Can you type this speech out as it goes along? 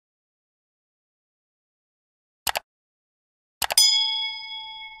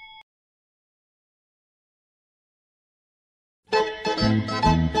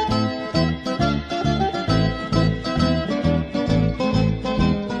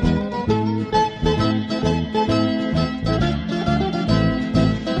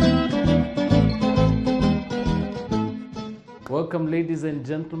Welcome, ladies and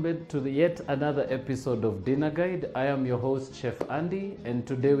gentlemen, to yet another episode of Dinner Guide. I am your host, Chef Andy, and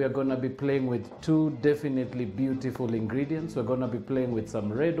today we are going to be playing with two definitely beautiful ingredients. We're going to be playing with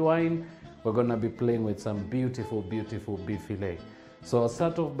some red wine. We're going to be playing with some beautiful, beautiful beef fillet. So I'll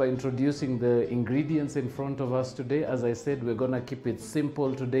start off by introducing the ingredients in front of us today. As I said, we're going to keep it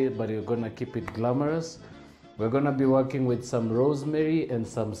simple today, but we're going to keep it glamorous. We're going to be working with some rosemary and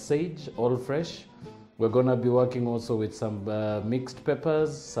some sage, all fresh. We're going to be working also with some mixed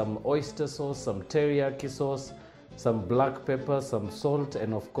peppers, some oyster sauce, some teriyaki sauce, some black pepper, some salt,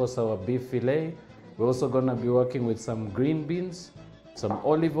 and of course our beef fillet. We're also going to be working with some green beans, some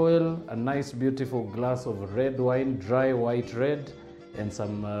olive oil, a nice beautiful glass of red wine, dry white red, and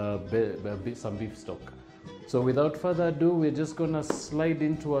some beef stock. So without further ado, we're just going to slide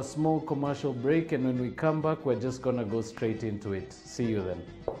into a small commercial break, and when we come back, we're just going to go straight into it. See you then.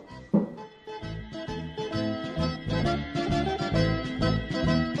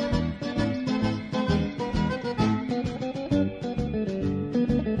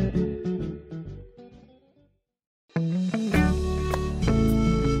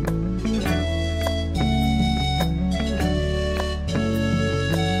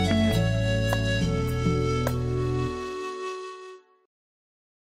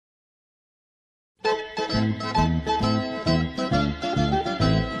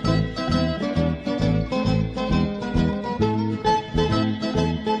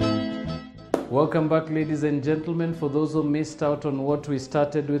 Welcome back, ladies and gentlemen. For those who missed out on what we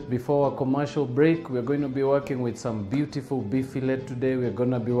started with before our commercial break, we're going to be working with some beautiful beef fillet today. We're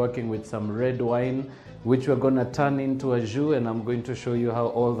going to be working with some red wine, which we're going to turn into a jus, and I'm going to show you how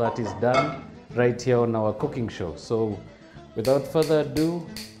all that is done right here on our cooking show. So without further ado,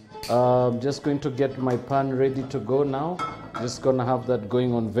 I'm just going to get my pan ready to go now. Just going to have that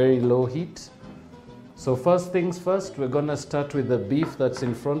going on very low heat. So first things first, we're going to start with the beef that's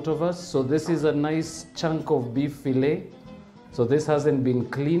in front of us. So this is a nice chunk of beef fillet. So this hasn't been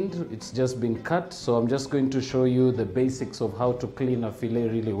cleaned, it's just been cut. So I'm just going to show you the basics of how to clean a fillet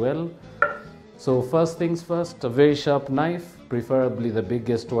really well. So first things first, a very sharp knife, preferably the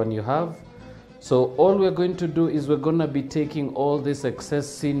biggest one you have. So all we're going to do is we're going to be taking all this excess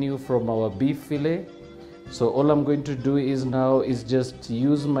sinew from our beef fillet. So all I'm going to do is just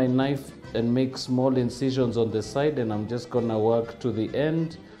use my knife and make small incisions on the side, and I'm just gonna work to the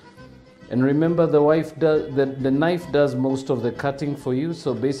end. And remember, the knife does most of the cutting for you,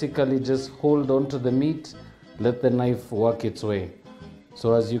 so basically just hold on to the meat, let the knife work its way.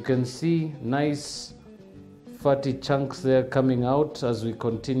 So as you can see, nice fatty chunks there coming out as we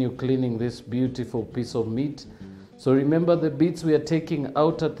continue cleaning this beautiful piece of meat. So remember, the bits we are taking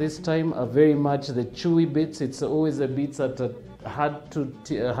out at this time are very much the chewy bits. It's always the bits that are hard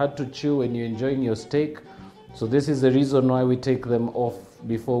to chew when you're enjoying your steak. So this is the reason why we take them off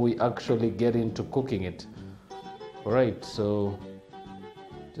before we actually get into cooking it. Alright, so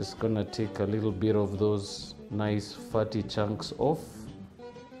just gonna take a little bit of those nice fatty chunks off.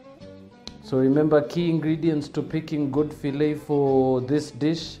 So remember, key ingredients to picking good fillet for this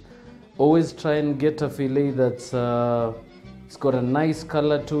dish: always try and get a fillet that's it's got a nice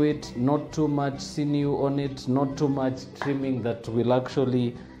color to it, not too much sinew on it, not too much trimming that will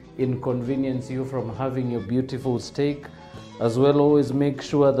actually inconvenience you from having your beautiful steak. As well, always make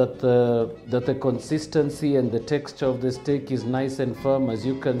sure that the consistency and the texture of the steak is nice and firm. As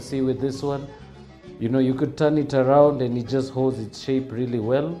you can see with this one, you know, you could turn it around and it just holds its shape really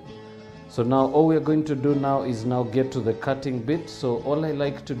well. So now all we're going to do now is get to the cutting bit. So all I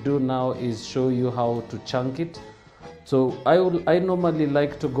like to do now is show you how to chunk it. So I normally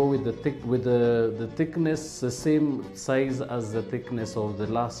like to go with the thickness the same size as the thickness of the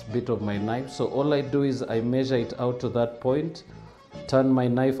last bit of my knife. So all I do is I measure it out to that point, turn my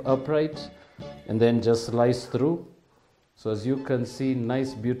knife upright, and then just slice through. So as you can see,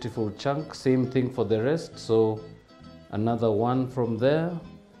 nice beautiful chunk. Same thing for the rest. So another one from there.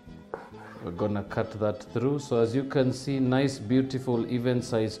 We're gonna cut that through. So as you can see, nice beautiful even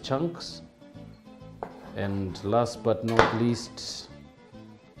sized chunks. And last but not least,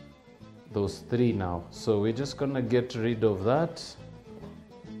 those three now. So we're just gonna get rid of that.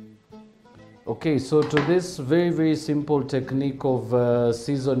 Okay, so to this very simple technique of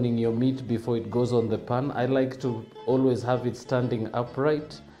seasoning your meat before it goes on the pan, I like to always have it standing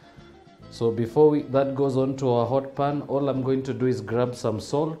upright. So before that goes onto our hot pan, all I'm going to do is grab some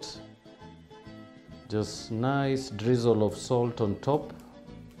salt. Just nice drizzle of salt on top.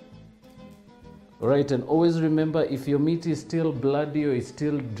 Alright, and always remember, if your meat is still bloody or is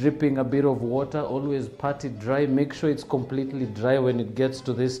still dripping a bit of water, always pat it dry. Make sure it's completely dry when it gets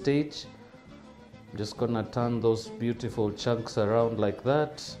to this stage. I'm just gonna turn those beautiful chunks around like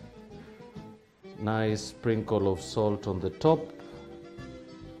that. Nice sprinkle of salt on the top.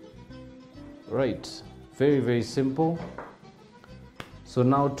 Right, very, very simple. So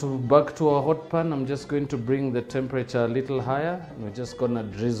now back to our hot pan, I'm just going to bring the temperature a little higher. And we're just gonna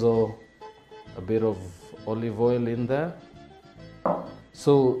drizzle a bit of olive oil in there.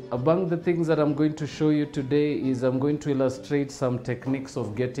 So among the things that I'm going to show you today is I'm going to illustrate some techniques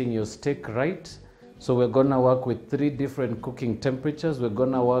of getting your steak right. So we're gonna work with 3 different cooking temperatures. We're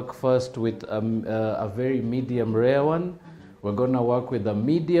gonna work first with a very medium rare one. We're gonna work with a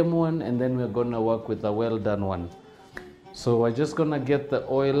medium one, and then we're gonna work with a well done one. So we're just gonna get the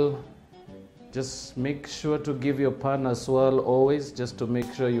oil. Just make sure to give your pan a swirl always, just to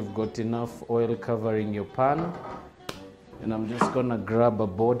make sure you've got enough oil covering your pan. And I'm just gonna grab a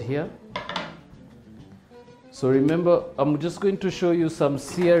board here. So remember, I'm just going to show you some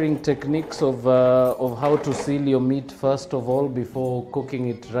searing techniques of how to seal your meat first of all before cooking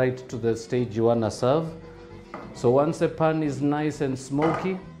it right to the stage you wanna serve. So once the pan is nice and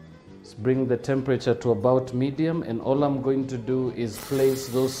smoky, let's bring the temperature to about medium, and all I'm going to do is place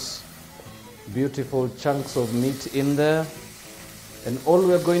those beautiful chunks of meat in there. And all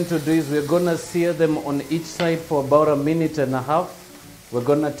we're going to do is we're gonna sear them on each side for about 1.5 minutes. We're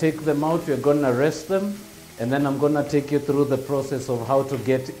gonna take them out, we're gonna rest them, and then I'm gonna take you through the process of how to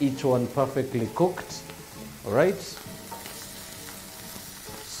get each one perfectly cooked. All right?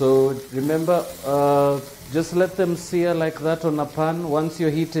 So remember, just let them sear like that on a pan. Once your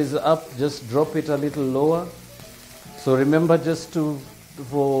heat is up, just drop it a little lower. So remember, just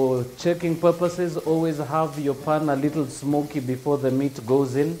for checking purposes, always have your pan a little smoky before the meat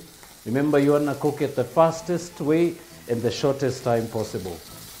goes in. Remember, you want to cook it the fastest way and the shortest time possible.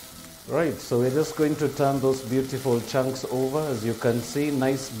 Right, so we're just going to turn those beautiful chunks over. As you can see,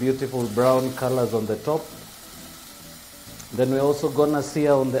 nice beautiful brown colors on the top. Then we're also gonna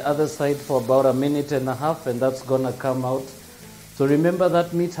sear on the other side for about 1.5 minutes, and that's gonna come out. So remember,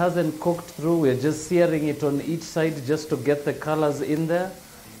 that meat hasn't cooked through. We're just searing it on each side just to get the colors in there.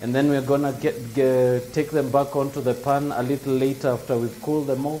 And then we're gonna take them back onto the pan a little later after we've cooled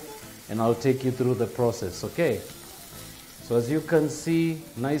them off, and I'll take you through the process, okay? So as you can see,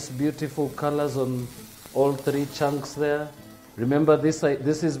 nice beautiful colors on all 3 chunks there. Remember, this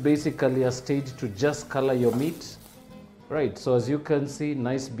is basically a stage to just color your meat. Right, so as you can see,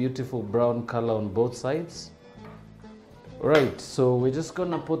 nice beautiful brown color on both sides. Right, so we're just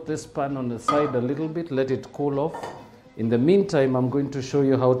gonna put this pan on the side a little bit, let it cool off. In the meantime, I'm going to show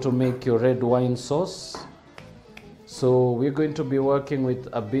you how to make your red wine sauce. So we're going to be working with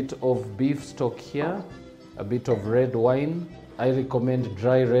a bit of beef stock here, a bit of red wine. I recommend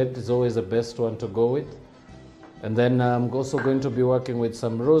dry red, is always the best one to go with. And then I'm also going to be working with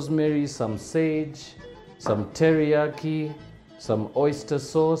some rosemary, some sage, some teriyaki, some oyster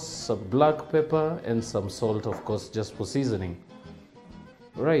sauce, some black pepper, and some salt, of course, just for seasoning.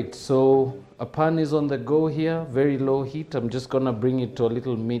 Right, so a pan is on the go here, very low heat. I'm just gonna bring it to a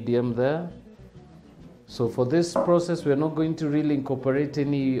little medium there. So for this process, we're not going to really incorporate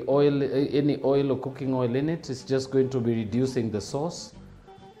any oil or cooking oil in it. It's just going to be reducing the sauce.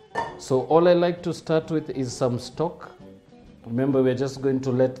 So all I like to start with is some stock. Remember, we're just going to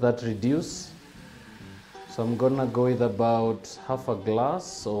let that reduce. So I'm gonna go with about half a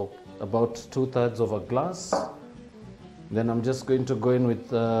glass, or about 2/3 of a glass. Then I'm just going to go in with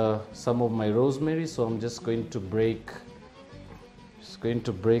some of my rosemary. So I'm just going to break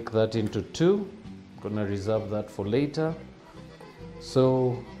that into 2. I'm gonna reserve that for later.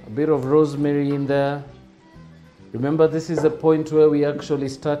 So a bit of rosemary in there. Remember, this is the point where we actually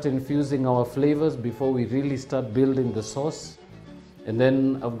start infusing our flavors before we really start building the sauce. And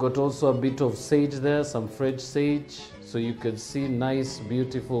then I've got also a bit of sage there, some fresh sage. So you can see nice,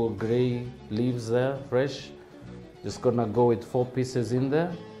 beautiful gray leaves there, fresh. Just gonna go with 4 pieces in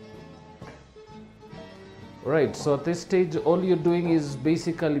there. Right, so at this stage, all you're doing is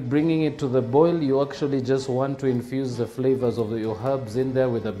basically bringing it to the boil. You actually just want to infuse the flavors of your herbs in there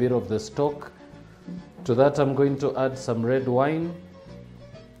with a bit of the stock. To that, I'm going to add some red wine.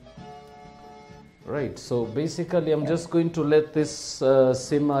 Right, so basically I'm just going to let this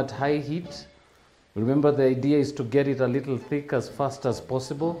simmer at high heat. Remember, the idea is to get it a little thick as fast as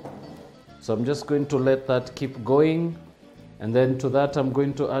possible. So I'm just going to let that keep going. And then to that, I'm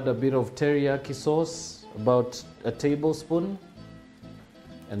going to add a bit of teriyaki sauce, about a tablespoon.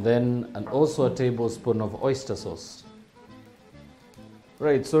 and then also a tablespoon of oyster sauce.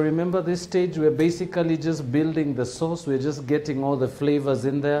 Right, so remember this stage, we're basically just building the sauce. We're just getting all the flavors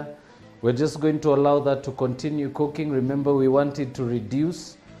in there. We're just going to allow that to continue cooking. Remember, we want it to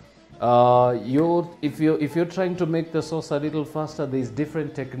reduce. If you're trying to make the sauce a little faster, there's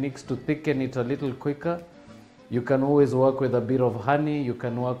different techniques to thicken it a little quicker. You can always work with a bit of honey. You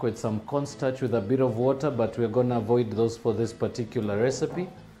can work with some cornstarch with a bit of water, but we're going to avoid those for this particular recipe.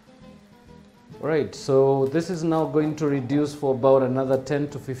 Right, so this is now going to reduce for about another 10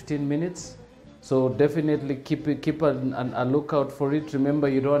 to 15 minutes. So definitely keep a lookout for it. Remember,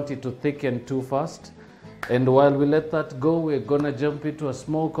 you don't want it to thicken too fast. And while we let that go, we're gonna jump into a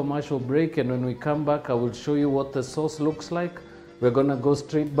small commercial break, and when we come back, I will show you what the sauce looks like. We're gonna go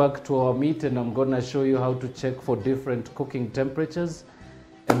straight back to our meat, and I'm gonna show you how to check for different cooking temperatures.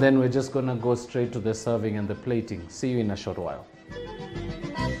 And then we're just gonna go straight to the serving and the plating. See you in a short while.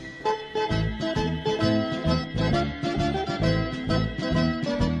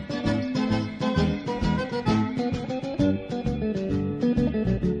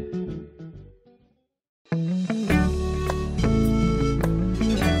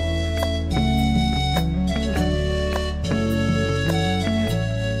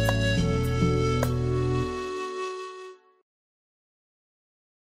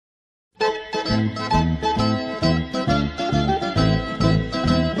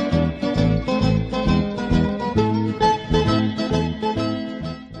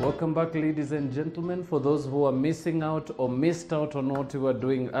 Welcome back, ladies and gentlemen. For those who are missing out or missed out on what we were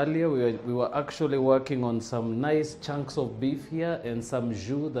doing earlier, we were actually working on some nice chunks of beef here and some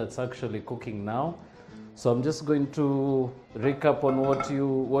jus that's actually cooking now. So I'm just going to recap on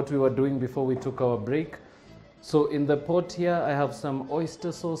what we were doing before we took our break. So in the pot here, I have some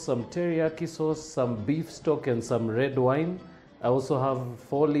oyster sauce, some teriyaki sauce, some beef stock, and some red wine. I also have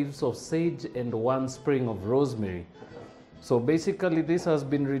 4 leaves of sage and 1 sprig of rosemary. So basically this has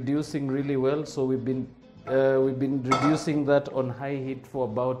been reducing really well. So we've been reducing that on high heat for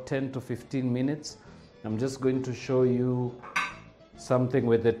about 10 to 15 minutes. I'm just going to show you something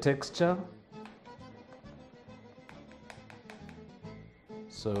with the texture.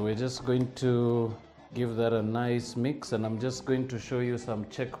 So we're just going to give that a nice mix, and I'm just going to show you some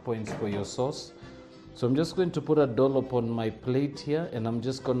checkpoints for your sauce. So I'm just going to put a dollop on my plate here, and I'm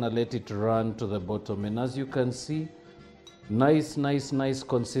just gonna let it run to the bottom. And as you can see, nice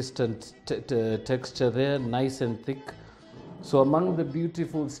consistent texture there, nice and thick. So among the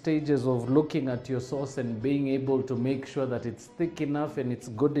beautiful stages of looking at your sauce and being able to make sure that it's thick enough and it's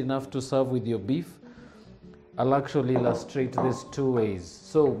good enough to serve with your beef, I'll actually illustrate this 2 ways.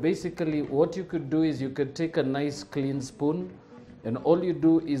 So basically what you could do is you could take a nice clean spoon, and all you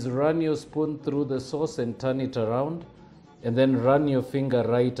do is run your spoon through the sauce and turn it around, and then run your finger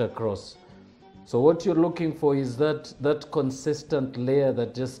right across. So what you're looking for is that consistent layer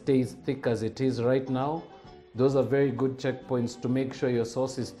that just stays thick as it is right now. Those are very good checkpoints to make sure your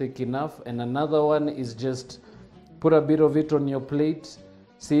sauce is thick enough. And another one is just put a bit of it on your plate.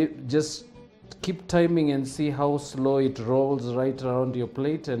 See, just keep timing and see how slow it rolls right around your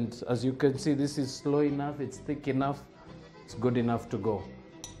plate. And as you can see, this is slow enough, it's thick enough, it's good enough to go.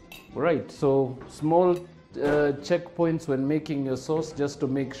 Right, so small checkpoints when making your sauce, just to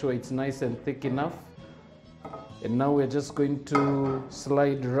make sure it's nice and thick enough. And now we're just going to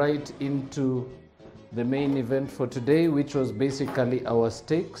slide right into the main event for today, which was basically our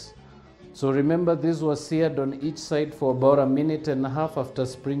steaks. So remember, these were seared on each side for about 1.5 minutes after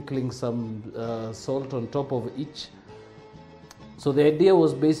sprinkling some salt on top of each. So the idea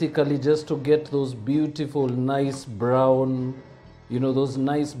was basically just to get those beautiful nice brown, those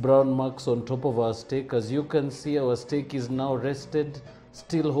nice brown marks on top of our steak. As you can see, our steak is now rested,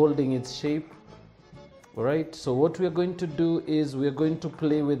 still holding its shape. All right, so what we're going to do is we're going to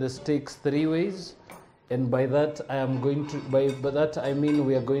play with the steaks 3 ways. And by that I mean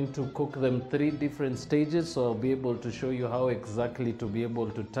we are going to cook them 3 different stages. So I'll be able to show you how exactly to be able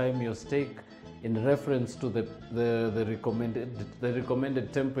to time your steak in reference to the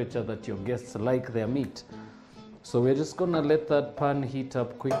recommended temperature that your guests like their meat. So we're just gonna let that pan heat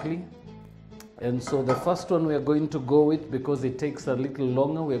up quickly. And so the first one we're going to go with, because it takes a little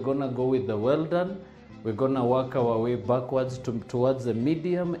longer, we're gonna go with the well done. We're gonna work our way backwards towards the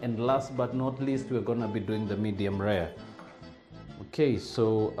medium, and last but not least, we're gonna be doing the medium rare. Okay,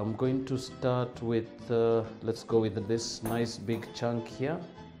 so I'm going to start with, let's go with this nice big chunk here.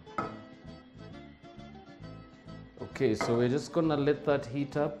 Okay, so we're just gonna let that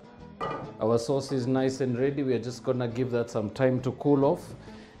heat up. Our sauce is nice and ready. We're just gonna give that some time to cool off.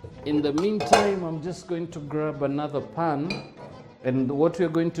 In the meantime, I'm just going to grab another pan, And what we're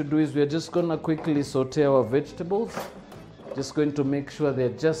going to do is we're just going to quickly saute our vegetables. Just going to make sure they're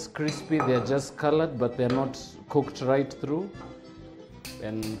just crispy, they're just colored, but they're not cooked right through.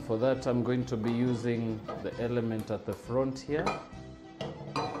 And for that, I'm going to be using the element at the front here.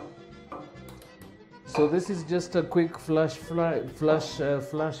 So this is just a quick flash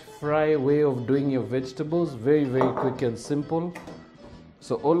fry way of doing your vegetables. Very, very quick and simple.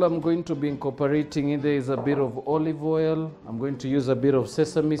 So all I'm going to be incorporating in there is a bit of olive oil. I'm going to use a bit of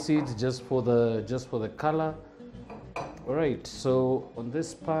sesame seeds just for the color. All right, so on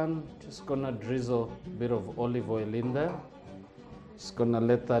this pan, just gonna drizzle a bit of olive oil in there. Just gonna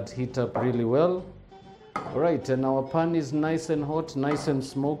let that heat up really well. All right, and our pan is nice and hot, nice and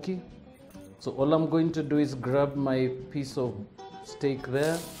smoky. So all I'm going to do is grab my piece of steak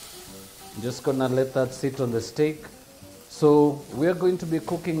there. I'm just gonna let that sit on the steak. So we're going to be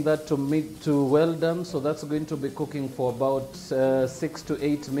cooking that to well done. So that's going to be cooking for about 6 to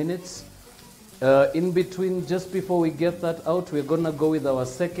 8 minutes. In between, just before we get that out, we're gonna go with our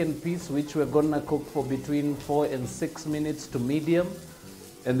second piece, which we're gonna cook for between 4 and 6 minutes to medium.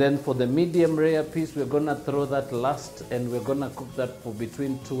 And then for the medium rare piece, we're gonna throw that last, and we're gonna cook that for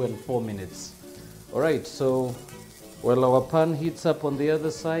between 2 and 4 minutes. All right, so while our pan heats up on the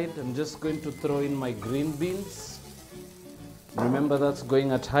other side, I'm just going to throw in my green beans. Remember, that's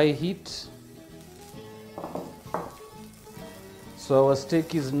going at high heat. So our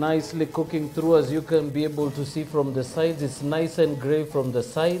steak is nicely cooking through, as you can be able to see from the sides. It's nice and gray from the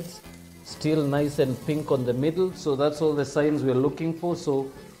sides, still nice and pink on the middle. So that's all the signs we're looking for.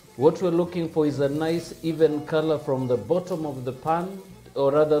 So what we're looking for is a nice even color from the bottom of the pan,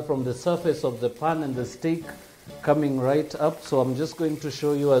 or rather from the surface of the pan, and the steak coming right up. So I'm just going to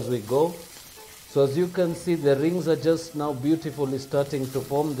show you as we go. So as you can see, the rings are just now beautifully starting to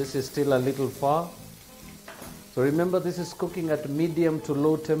form. This is still a little far. So remember, this is cooking at medium to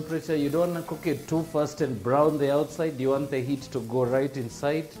low temperature. You don't want to cook it too fast and brown the outside. You want the heat to go right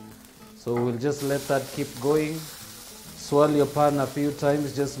inside. So we'll just let that keep going. Swirl your pan a few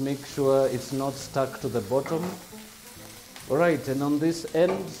times. Just make sure it's not stuck to the bottom. All right, and on this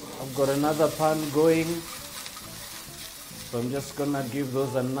end, I've got another pan going. So I'm just gonna give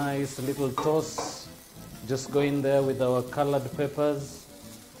those a nice little toss. Just go in there with our colored peppers.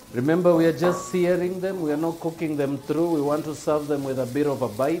 Remember, we are just searing them. We are not cooking them through. We want to serve them with a bit of a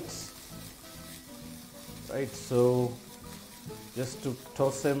bite. Right, so just to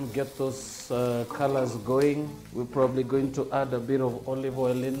toss them, get those colors going. We're probably going to add a bit of olive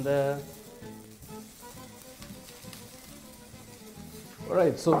oil in there. All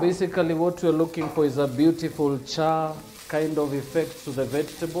right, so basically what we're looking for is a beautiful char kind of effect to the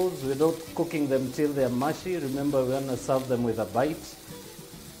vegetables. We're not cooking them till they're mushy. Remember, we're gonna serve them with a bite.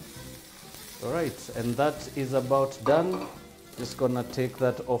 All right, and that is about done. Just gonna take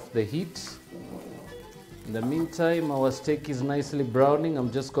that off the heat. In the meantime, our steak is nicely browning.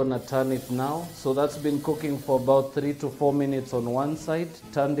 I'm just gonna turn it now. So that's been cooking for about 3 to 4 minutes on one side.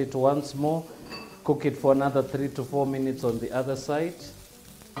 Turned it once more. Cook it for another 3 to 4 minutes on the other side.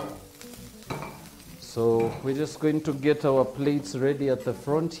 So we're just going to get our plates ready at the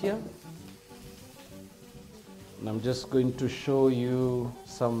front here. And I'm just going to show you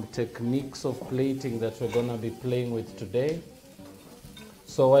some techniques of plating that we're going to be playing with today.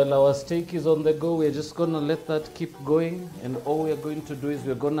 So while our steak is on the go, we're just going to let that keep going. And all we're going to do is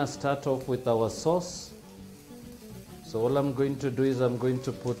we're going to start off with our sauce. So all I'm going to do is I'm going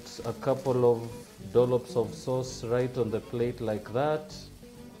to put a couple of dollops of sauce right on the plate like that.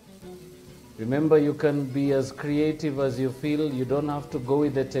 Remember, you can be as creative as you feel. You don't have to go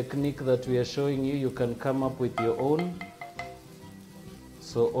with the technique that we are showing you. You can come up with your own.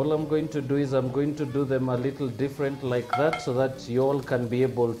 So all I'm going to do is I'm going to do them a little different like that, so that you all can be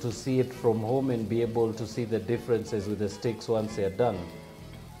able to see it from home and be able to see the differences with the steaks once they're done.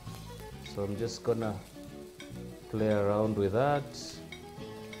 So I'm just gonna play around with that.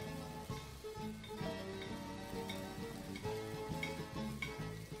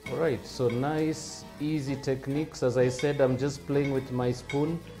 Alright, so nice, easy techniques. As I said, I'm just playing with my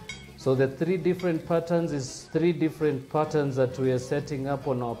spoon. So the 3 different patterns is 3 different patterns that we are setting up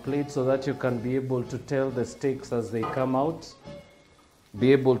on our plate, so that you can be able to tell the steaks as they come out.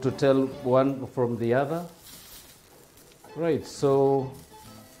 Be able to tell one from the other. Right, so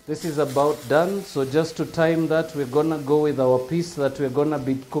this is about done. So just to time that, we're gonna go with our piece that we're gonna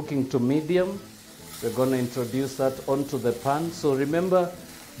be cooking to medium. We're gonna introduce that onto the pan. So remember,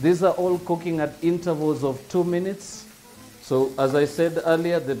 these are all cooking at intervals of 2 minutes. So as I said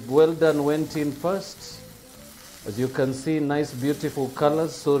earlier, the well done went in first. As you can see, nice beautiful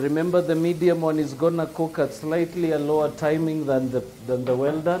colors. So remember, the medium one is gonna cook at slightly a lower timing than the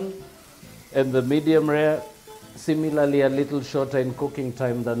well done, and the medium rare similarly a little shorter in cooking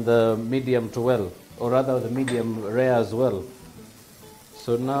time than the medium to well, or rather the medium rare as well.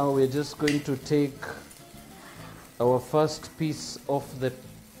 So now we're just going to take our first piece off the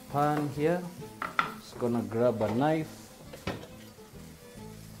pan here. Just gonna grab a knife.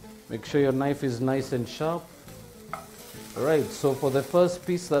 Make sure your knife is nice and sharp. Alright, so for the first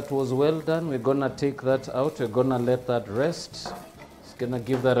piece that was well done, we're gonna take that out. We're gonna let that rest. Just gonna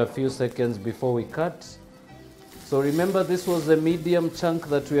give that a few seconds before we cut. So remember, this was the medium chunk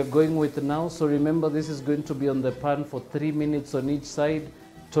that we are going with now. So remember, this is going to be on the pan for 3 minutes on each side.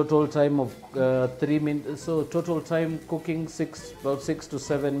 Total time of 3 minutes. So total time cooking about 6 to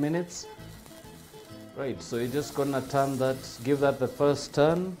 7 minutes. Right, so you're just gonna turn that, give that the first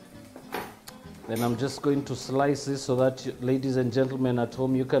turn. Then I'm just going to slice this so that you, ladies and gentlemen at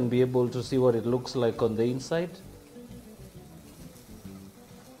home, you can be able to see what it looks like on the inside.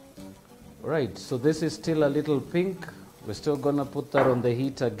 Right, so this is still a little pink. We're still gonna put that on the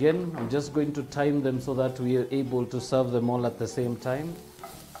heat again. I'm just going to time them so that we are able to serve them all at the same time.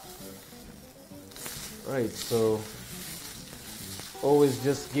 Right, so always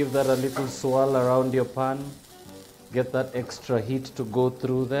just give that a little swirl around your pan. Get that extra heat to go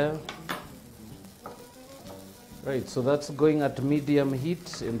through there. Right, so that's going at medium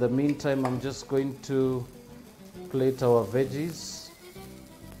heat. In the meantime, I'm just going to plate our veggies.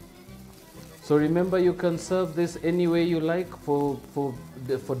 So remember, you can serve this any way you like for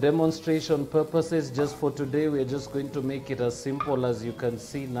demonstration purposes. Just for today, we're just going to make it as simple as you can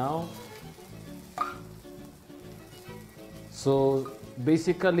see now. So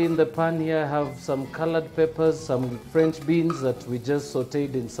basically in the pan here I have some colored peppers, some French beans that we just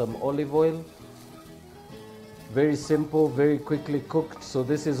sauteed in some olive oil. Very simple, very quickly cooked. So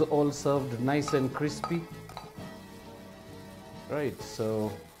this is all served nice and crispy. Right,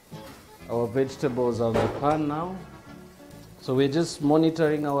 so our vegetables are on the pan now. So we're just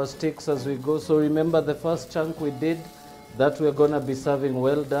monitoring our sticks as we go. So remember, the first chunk we did, that we're gonna be serving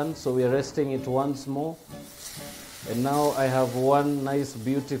well done. So we're resting it once more. And now I have one nice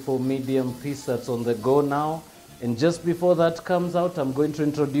beautiful medium piece that's on the go now. And just before that comes out, I'm going to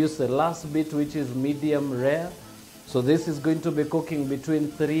introduce the last bit, which is medium rare. So this is going to be cooking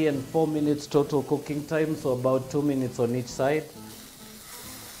between 3 and 4 minutes total cooking time, so about 2 minutes on each side.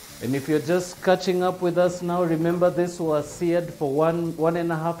 And if you're just catching up with us now, remember this was seared for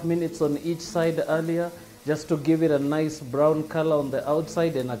 1.5 minutes on each side earlier, just to give it a nice brown color on the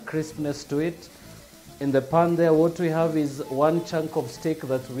outside and a crispness to it. In the pan there, what we have is one chunk of steak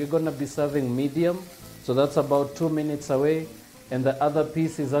that we're going to be serving medium. So that's about 2 minutes away. And the other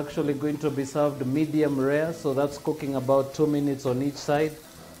piece is actually going to be served medium rare. So that's cooking about 2 minutes on each side.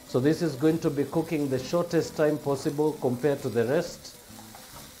 So this is going to be cooking the shortest time possible compared to the rest.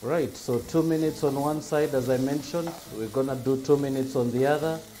 Right, so 2 minutes on one side, as I mentioned. We're going to do 2 minutes on the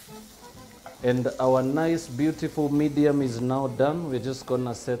other. And our nice, beautiful medium is now done. We're just going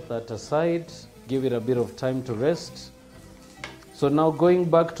to set that aside. Give it a bit of time to rest. So now going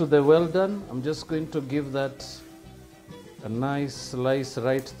back to the well done, I'm just going to give that a nice slice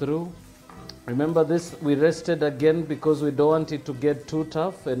right through. Remember this, we rested again because we don't want it to get too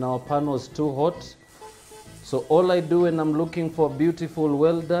tough and our pan was too hot. So all I do when I'm looking for beautiful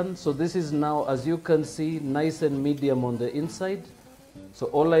well done, so this is now, as you can see, nice and medium on the inside. So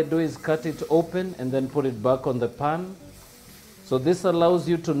all I do is cut it open and then put it back on the pan. So this allows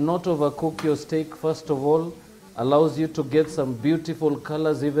you to not overcook your steak, first of all, allows you to get some beautiful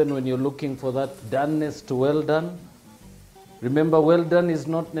colors even when you're looking for that doneness to well done. Remember, well done is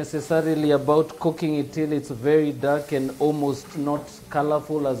not necessarily about cooking it till it's very dark and almost not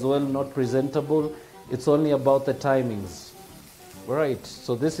colorful as well, not presentable. It's only about the timings. Right,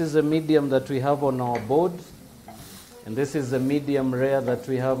 so this is the medium that we have on our board. And this is the medium rare that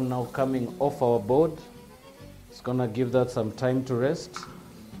we have now coming off our board. It's gonna give that some time to rest.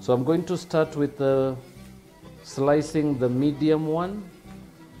 So I'm going to start with slicing the medium one.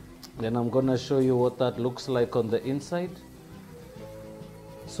 Then I'm gonna show you what that looks like on the inside.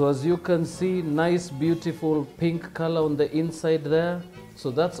 So as you can see, nice beautiful pink color on the inside there.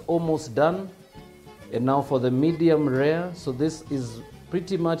 So that's almost done. And now for the medium rare, so this is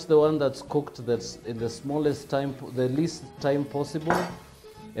pretty much the one that's cooked that's in the smallest time, the least time possible.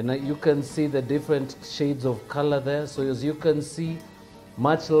 And you can see the different shades of color there. So as you can see,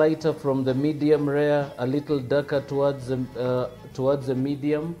 much lighter from the medium rare, a little darker towards the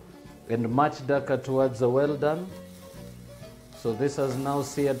medium, and much darker towards the well done. So this has now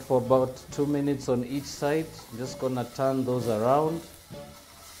seared for about 2 minutes on each side. I'm just gonna turn those around.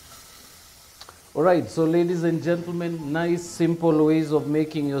 All right, so ladies and gentlemen, nice simple ways of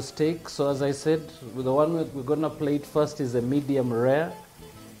making your steak. So as I said, the one we're gonna plate first is a medium rare.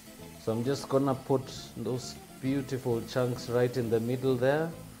 So I'm just gonna put those beautiful chunks right in the middle there.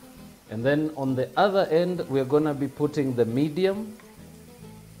 And then on the other end, we're gonna be putting the medium.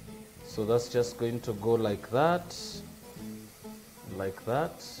 So that's just going to go like that, like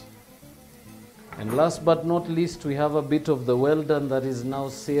that. And last but not least, we have a bit of the well done that is now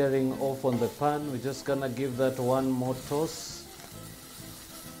searing off on the pan. We're just gonna give that one more toss.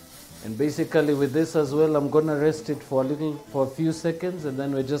 And basically with this as well, I'm gonna rest it for a few seconds, and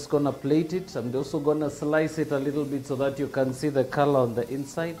then we're just gonna plate it. I'm also gonna slice it a little bit so that you can see the color on the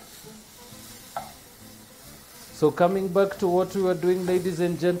inside. So coming back to what we were doing, ladies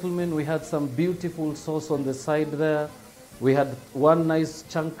and gentlemen, we had some beautiful sauce on the side there. We had one nice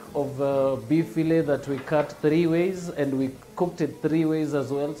chunk of beef fillet that we cut 3 ways, and we cooked it 3 ways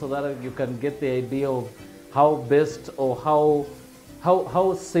as well, so that you can get the idea of how best or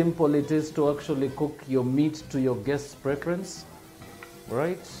how simple it is to actually cook your meat to your guest's preference.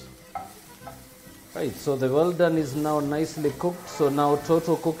 Right? Right, so the well done is now nicely cooked. So now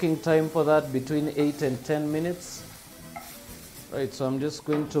total cooking time for that between 8 and 10 minutes. Right, so I'm just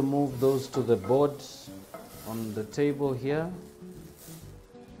going to move those to the board on the table here,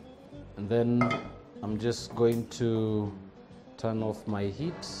 and then I'm just going to turn off my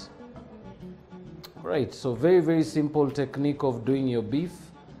heat. Right, so very simple technique of doing your beef.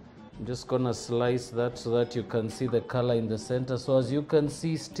 I'm just gonna slice that so that you can see the color in the center. So as you can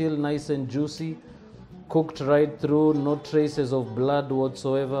see, still nice and juicy, cooked right through, no traces of blood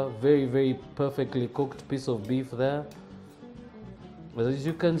whatsoever. Very perfectly cooked piece of beef there. But as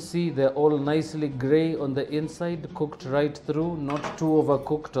you can see, they're all nicely gray on the inside, cooked right through, not too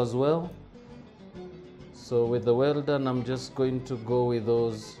overcooked as well. So with the well done, I'm just going to go with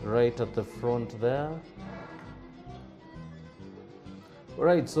those right at the front there.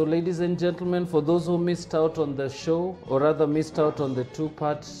 Alright, so ladies and gentlemen, for those who missed out on the show, or rather missed out on the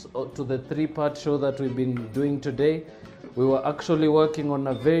 3-part show that we've been doing today, we were actually working on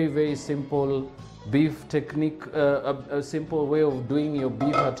a very simple beef technique, a simple way of doing your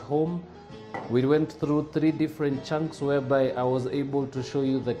beef at home. We went through 3 different chunks whereby I was able to show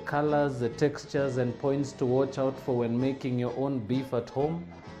you the colors, the textures, and points to watch out for when making your own beef at home.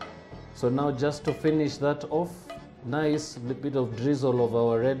 So now just to finish that off, nice bit of drizzle of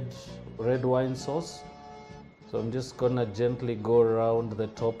our red wine sauce. So I'm just gonna gently go around the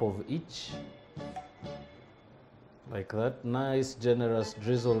top of each. Like that, nice generous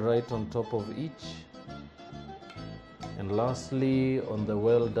drizzle right on top of each. And lastly, on the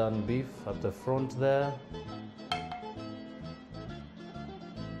well done beef at the front there.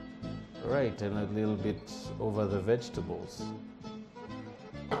 Right, and a little bit over the vegetables.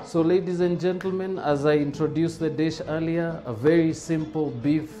 So ladies and gentlemen, as I introduced the dish earlier, a very simple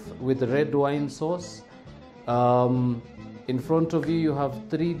beef with red wine sauce. In front of you, you have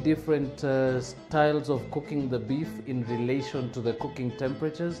 3 different styles of cooking the beef in relation to the cooking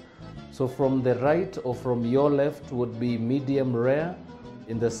temperatures. So from the right or from your left would be medium rare,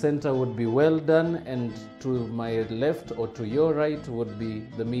 in the center would be well done, and to my left or to your right would be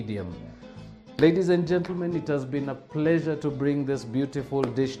the medium. Ladies and gentlemen, it has been a pleasure to bring this beautiful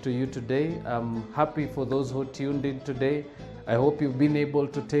dish to you today. I'm happy for those who tuned in today. I hope you've been able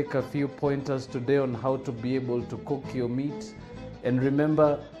to take a few pointers today on how to be able to cook your meat. And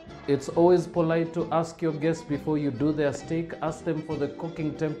remember, it's always polite to ask your guests before you do their steak, ask them for the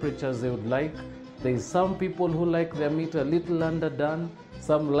cooking temperatures they would like. There's some people who like their meat a little underdone,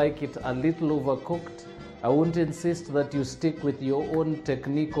 some like it a little overcooked. I won't insist that you stick with your own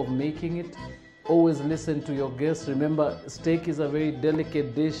technique of making it. Always listen to your guests. Remember, steak is a very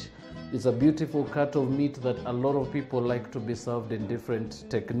delicate dish. It's a beautiful cut of meat that a lot of people like to be served in different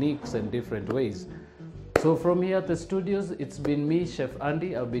techniques and different ways. So from here at the studios, it's been me, Chef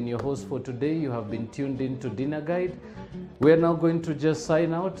Andy. I've been your host for today. You have been tuned in to Dinner Guide. We're now going to just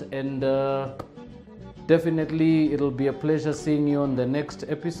sign out, and definitely it'll be a pleasure seeing you on the next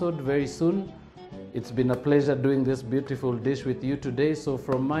episode very soon. It's been a pleasure doing this beautiful dish with you today. So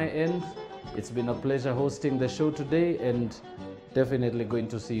from my end, it's been a pleasure hosting the show today, and definitely going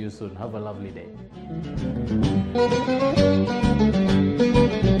to see you soon. Have a lovely day.